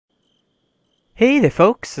Hey there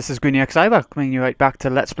folks, this is GreenyXI welcoming you right back to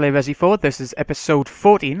Let's Play Resi 4. This is episode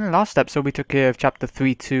 14. Last episode we took care of chapter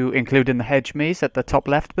 3-2, including the hedge maze at the top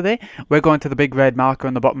left with it. We're going to the big red marker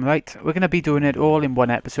on the bottom right. We're going to be doing it all in one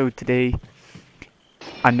episode today.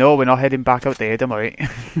 I know we're not heading back out there, don't worry.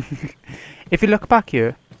 If you look back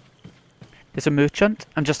here, there's a merchant.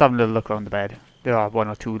 I'm just having a little look around the bed. There are one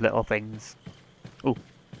or two little things. Oh,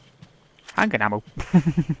 handgun ammo.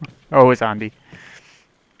 Always handy.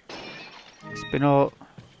 Spinel.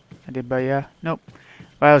 I did buy nope.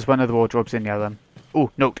 Well, there's one of the wardrobes in the other one.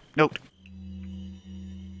 Oh, note.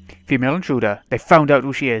 Female intruder. They found out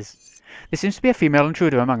who she is. There seems to be a female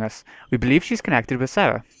intruder among us. We believe she's connected with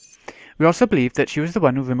Sarah. We also believe that she was the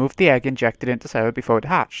one who removed the egg injected into Sarah before it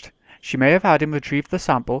hatched. She may have had him retrieve the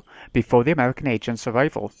sample before the American agent's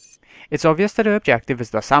arrival. It's obvious that her objective is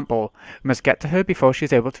the sample. We must get to her before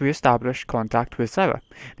she's able to re-establish contact with Sarah.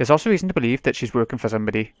 There's also reason to believe that she's working for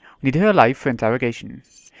somebody. We need her alive for interrogation.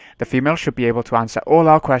 The female should be able to answer all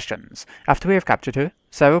our questions. After we have captured her,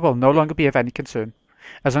 Sarah will no longer be of any concern.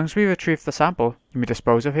 As long as we retrieve the sample, you may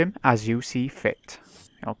dispose of him as you see fit.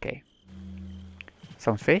 Okay.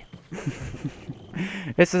 Sounds fair.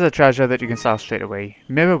 This is a treasure that you can sell straight away.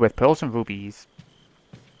 Mirror with pearls and rubies.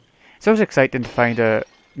 It's always exciting to find a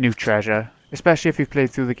new treasure, especially if you've played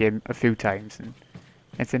through the game a few times and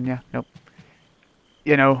it's in ya. Nope.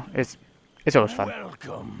 You know, it's always fun.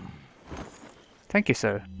 Welcome. Thank you,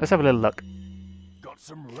 sir. Let's have a little look. Got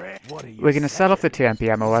some We're gonna sell off the TMP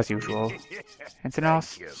ammo as usual. Anything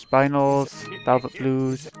else? Spinals, velvet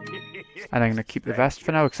blues, and I'm gonna keep the vest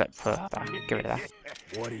for now, except for that. Get rid of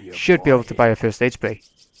that. Should be able to buy a first aid spray.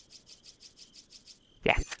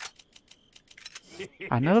 Yeah.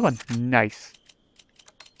 Another one. Nice.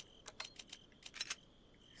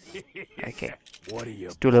 Okay.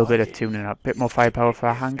 Let's do a little bit of tuning up. Bit more firepower for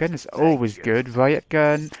our handgun is always good. Riot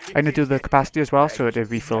gun. I'm gonna do the capacity as well so it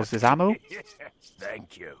refills his ammo.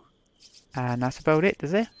 Thank you. And that's about it,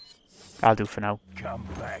 is it? I'll do for now. Come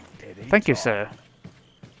back, Thank you, sir.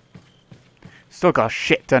 Still got a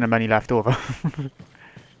shit ton of money left over.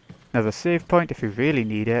 Another save point if you really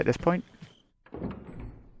need it at this point.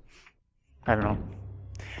 I don't know.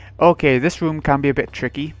 Okay, this room can be a bit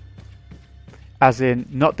tricky. As in,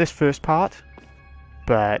 not this first part,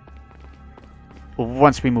 but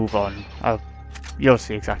once we move on, you'll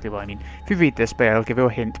see exactly what I mean. If you read this bit, I'll give you a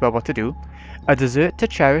hint about what to do. A dessert to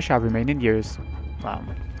cherish our remaining years. Well,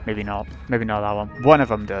 maybe not. Maybe not that one. One of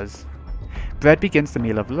them does. Bread begins the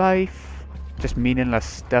meal of life. Just meaningless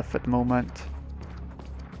stuff at the moment.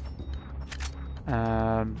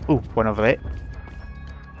 Ooh, one over there.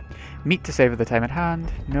 Meat to savour the time at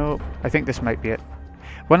hand. No, I think this might be it.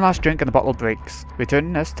 One last drink and the bottle breaks,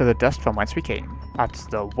 returning us to the dust from whence we came. That's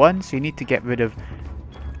the one, so you need to get rid of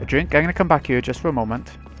a drink. I'm going to come back here just for a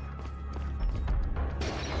moment.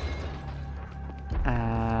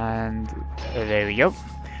 And there we go.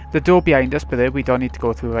 The door behind us, but there we don't need to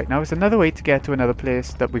go through right now. There's another way to get to another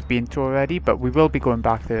place that we've been to already, but we will be going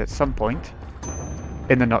back there at some point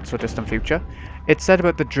in the not so distant future. It said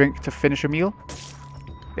about the drink to finish a meal.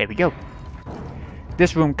 There we go.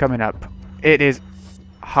 This room coming up. It is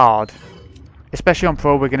hard. Especially on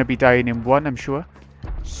Pro, we're going to be dying in one, I'm sure.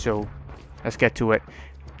 So, let's get to it.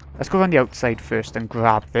 Let's go around the outside first and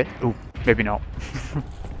grab it. Oh, maybe not.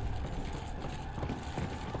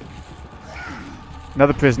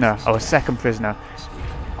 Another prisoner. Our second prisoner.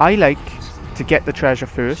 I like to get the treasure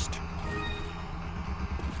first.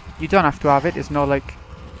 You don't have to have it. It's not like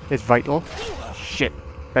it's vital. Shit.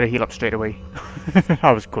 Better heal up straight away.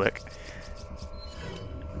 That was quick.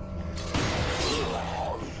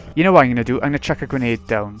 You know what I'm going to do? I'm going to chuck a grenade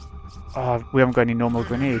down. Oh, we haven't got any normal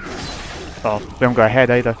grenades. Oh, we haven't got a head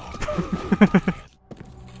either.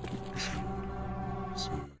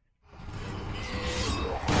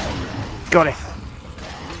 Got it.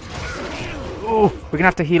 Oh, we're going to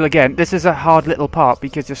have to heal again. This is a hard little part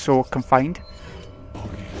because you're so confined.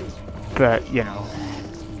 But, you know.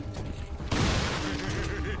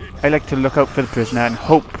 I like to look out for the prisoner and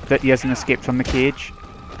hope that he hasn't escaped from the cage.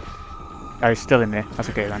 Oh, he's still in there. That's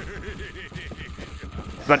okay then.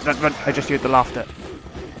 Run. I just heard the laughter.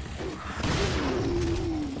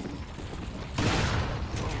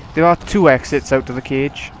 There are two exits out of the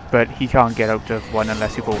cage, but he can't get out of one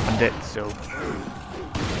unless you've opened it, so...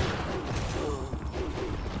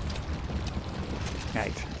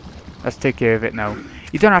 Right. Let's take care of it now.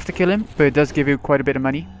 You don't have to kill him, but it does give you quite a bit of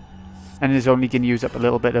money. And is only going to use up a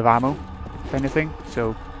little bit of ammo, kind of thing,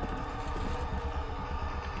 so...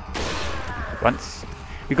 Once.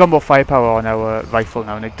 We've got more firepower on our rifle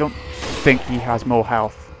now, and I don't think he has more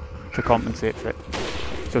health to compensate for it.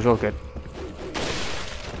 So it's all good.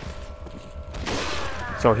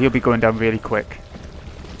 So he'll be going down really quick.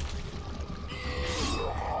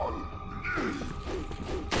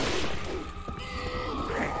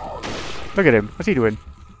 Look at him. What's he doing?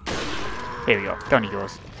 There we go. Down he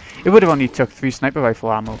goes. It would have only took 3 sniper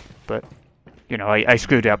rifle ammo, but, you know, I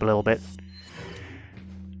screwed it up a little bit.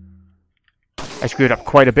 I screwed up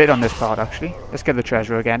quite a bit on this part, actually. Let's get the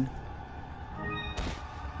treasure again.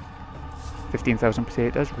 15,000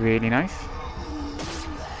 potatoes. Really nice.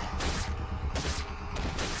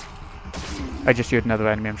 I just heard another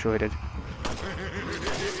enemy, I'm sure I did.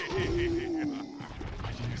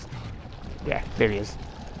 Yeah, there he is.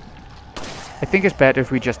 I think it's better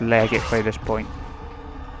if we just leg it by this point.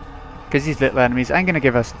 Because these little enemies ain't going to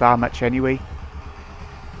give us that much anyway.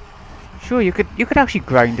 Sure, you could actually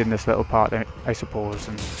grind in this little part, I suppose,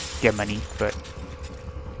 and get money, but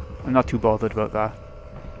I'm not too bothered about that.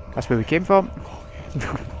 That's where we came from.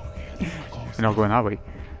 We're not going that way.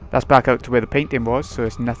 That's back out to where the painting was, so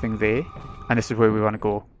there's nothing there. And this is where we want to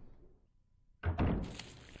go.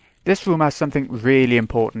 This room has something really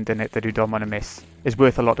important in it that you don't want to miss. It's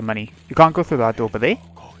worth a lot of money. You can't go through that door, but there.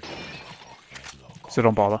 So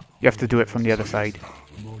don't bother. You have to do it from the other side.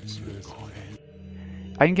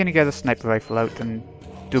 I'm going to get a sniper rifle out and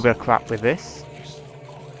do a bit of crap with this.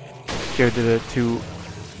 Get rid of the 2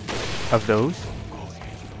 of those.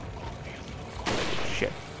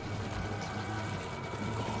 Shit.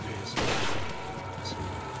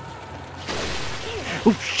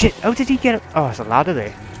 Oh shit! How did he get it? Oh, there's a ladder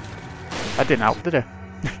there. That didn't help, did it?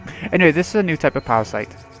 Anyway, this is a new type of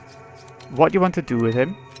parasite. What you want to do with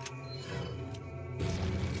him,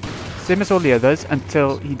 same as all the others,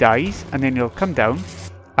 until he dies, and then he'll come down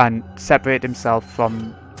and separate himself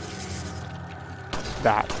from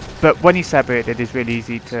that. But when he's separated, it's really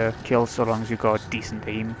easy to kill so long as you've got a decent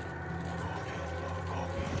aim.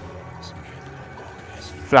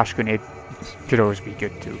 Flash grenade could always be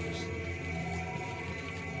good too.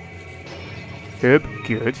 Herb,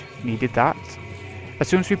 good. Needed that. As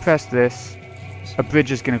soon as we press this, a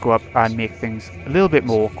bridge is going to go up and make things a little bit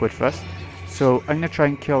more awkward for us. So I'm going to try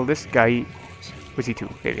and kill this guy. Where's he to?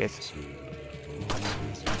 There he is.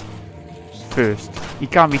 First. He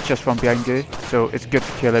can't reach us from behind here, so it's good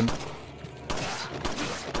to kill him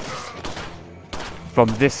from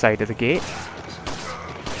this side of the gate.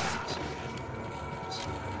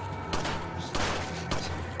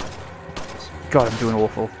 God, I'm doing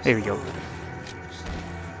awful. There we go.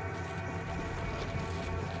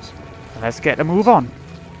 Let's get a move on.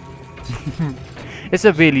 It's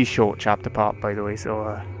a really short chapter part, by the way,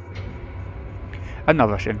 so I'm not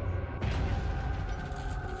rushing.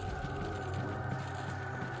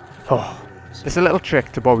 Oh, there's a little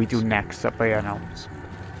trick to what we do next up here now.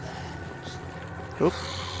 Oop.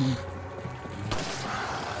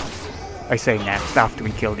 I say next, after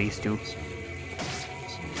we kill these 2.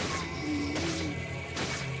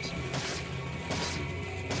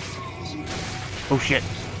 Oh shit.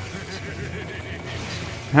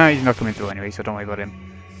 He's not coming through anyway, so don't worry about him.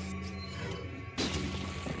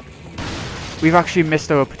 We've actually missed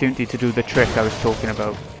our opportunity to do the trick I was talking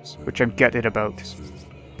about, which I'm gutted about.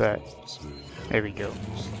 But, there we go.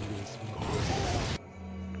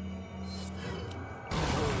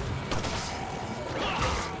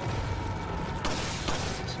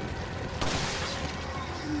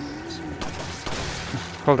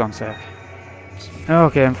 Hold on, sir.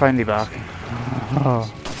 Okay, I'm finally back. Oh.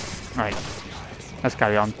 Right. Let's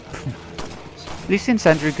carry on. At least the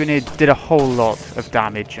incendiary grenade did a whole lot of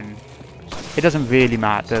damage, and it doesn't really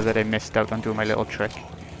matter that I missed out on doing my little trick.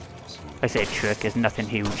 I say trick, it's nothing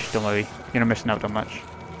huge, don't worry. You're not missing out on much.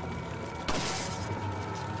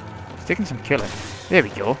 It's taking some killing. There we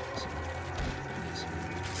go.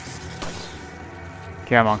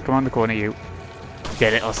 Come on the corner, you.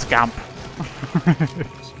 Get little scamp.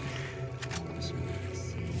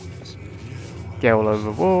 Get all over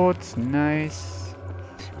rewards, nice.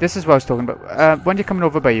 This is what I was talking about. When you're coming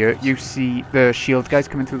over by here, you see the shield guys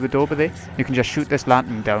coming through the door by there. You can just shoot this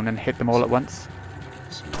lantern down and hit them all at once.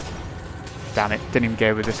 Damn it, didn't even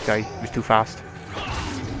get with this guy. He was too fast.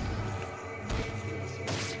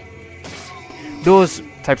 Those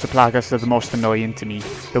types of plagas are the most annoying to me.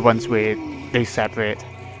 The ones where they separate.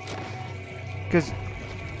 Because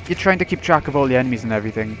you're trying to keep track of all the enemies and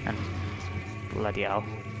everything, and bloody hell.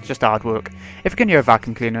 It's just hard work. If you can hear a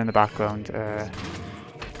vacuum cleaner in the background,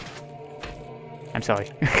 I'm sorry.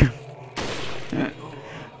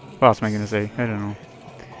 What else am I going to say? I don't know.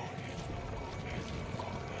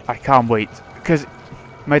 I can't wait, because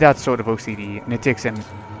my dad's sort of OCD, and it takes him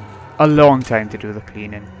a long time to do the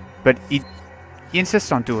cleaning. But he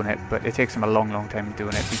insists on doing it, but it takes him a long time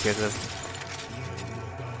doing it because of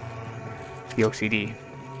the OCD.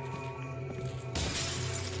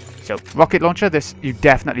 So, rocket launcher, this you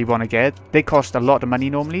definitely want to get. They cost a lot of money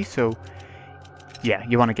normally, so yeah,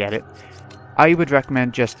 you want to get it. I would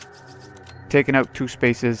recommend just taking out 2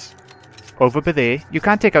 spaces over by there. You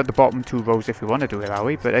can take out the bottom 2 rows if you want to do it that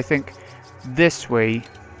way, but I think this way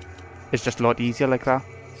is just a lot easier like that.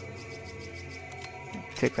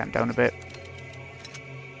 Take them down a bit.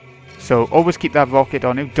 So always keep that rocket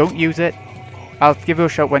on you. Don't use it. I'll give you a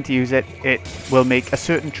shout when to use it. It will make a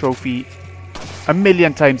certain trophy a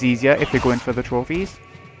million times easier if you're going for the trophies.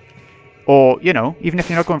 Or, you know, even if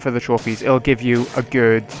you're not going for the trophies, it'll give you a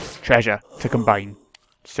good treasure to combine.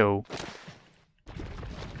 So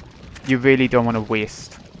you really don't want to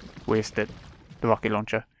waste it, the rocket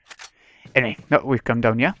launcher. Anyway, no, we've come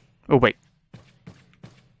down here. Oh wait.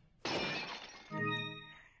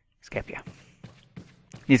 Skip here.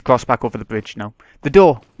 Need to cross back over the bridge now. The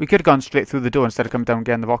door. We could have gone straight through the door instead of coming down and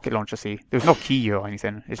getting the rocket launcher, see. There's no key here or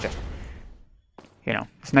anything. It's just, you know,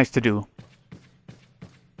 it's nice to do.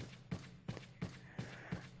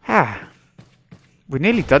 We're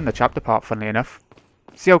nearly done the chapter part, funnily enough.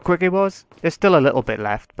 See how quick it was? There's still a little bit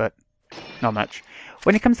left, but not much.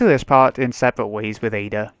 When it comes to this part in separate ways with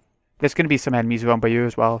Ada, there's going to be some enemies around by you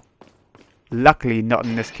as well. Luckily, not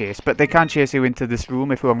in this case, but they can chase you into this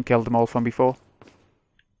room if you haven't killed them all from before.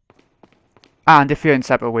 And if you're in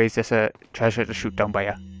separate ways, there's a treasure to shoot down by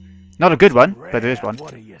you. Not a good one, but there is one.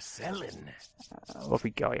 What are you selling? What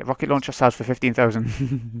we got here? Rocket launcher sells for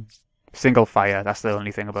 15,000. Single fire, that's the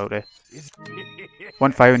only thing about it.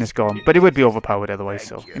 One fire and it's gone, but it would be overpowered otherwise,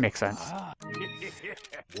 so it makes sense.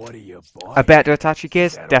 What are you buying? A better attache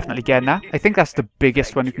case, definitely getting that. I think that's the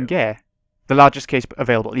biggest one you can get. The largest case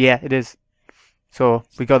available, yeah, it is. So,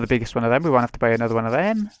 we got the biggest one of them, we won't have to buy another one of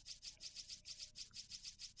them.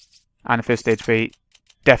 And a first stage fee,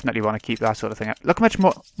 definitely want to keep that sort of thing up. Look how much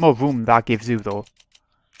more room that gives you though.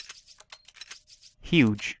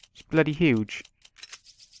 Huge, it's bloody huge.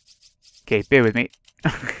 Okay, bear with me.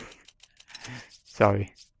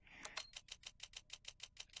 Sorry.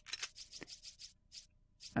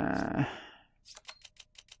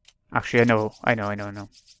 Actually, I know.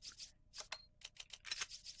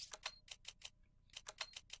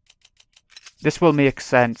 This will make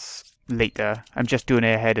sense later. I'm just doing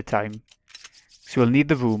it ahead of time. So we'll need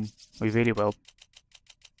the room. We really will.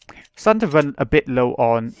 Starting to run a bit low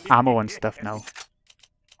on ammo and stuff now.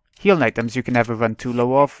 Healing items you can never run too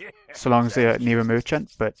low of, so long as they're near a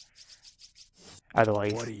merchant, but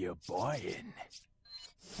otherwise. What are you buying?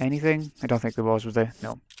 Anything? I don't think there was there?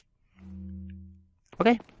 No.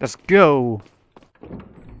 Okay, let's go!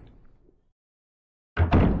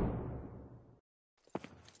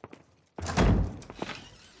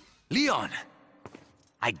 Leon!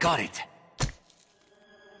 I got it!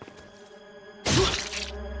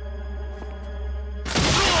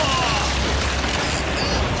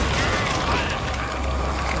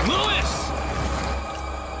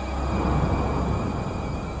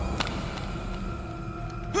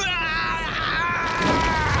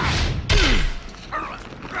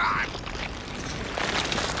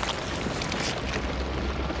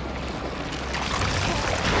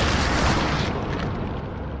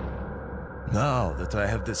 Now that I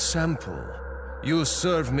have the sample, you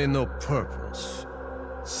serve me no purpose.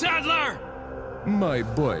 Sadler! My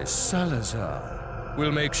boy Salazar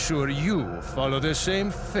will make sure you follow the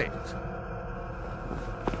same fate.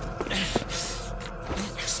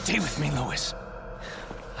 Stay with me, Louis.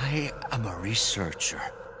 I am a researcher,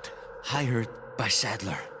 hired by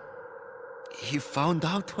Sadler. He found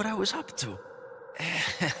out what I was up to.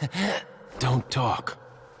 Don't talk.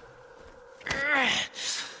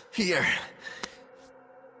 Here.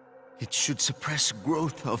 It should suppress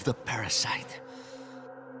growth of the parasite.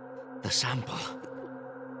 The sample.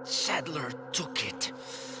 Sadler took it.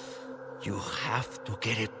 You have to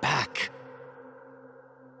get it back.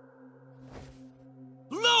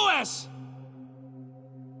 Louis!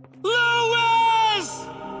 Louis!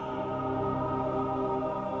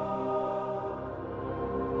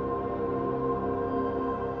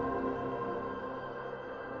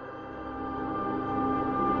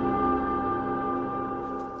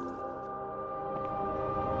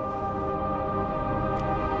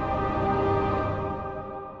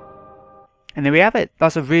 And there we have it.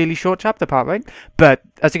 That's a really short chapter part, right? But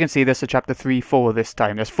as you can see, there's a chapter 3, 4 this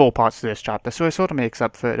time. There's 4 parts to this chapter, so it sort of makes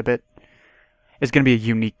up for it a bit. It's going to be a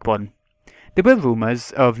unique one. There were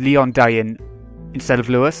rumours of Leon dying instead of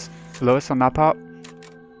Louis on that part.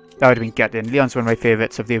 That would have been gutting. Leon's one of my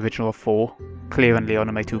favourites of the original 4. Claire and Leon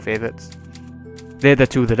are my 2 favourites. They're the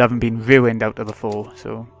 2 that haven't been ruined out of the 4,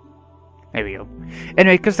 so there we go.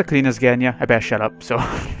 Anyway, because the cleaner's getting you, I better shut up, so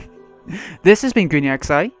This has been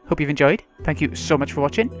GreenXI. Hope you've enjoyed. Thank you so much for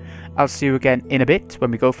watching. I'll see you again in a bit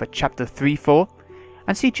when we go for chapter 3-4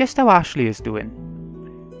 and see just how Ashley is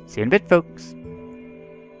doing. See you in a bit, folks.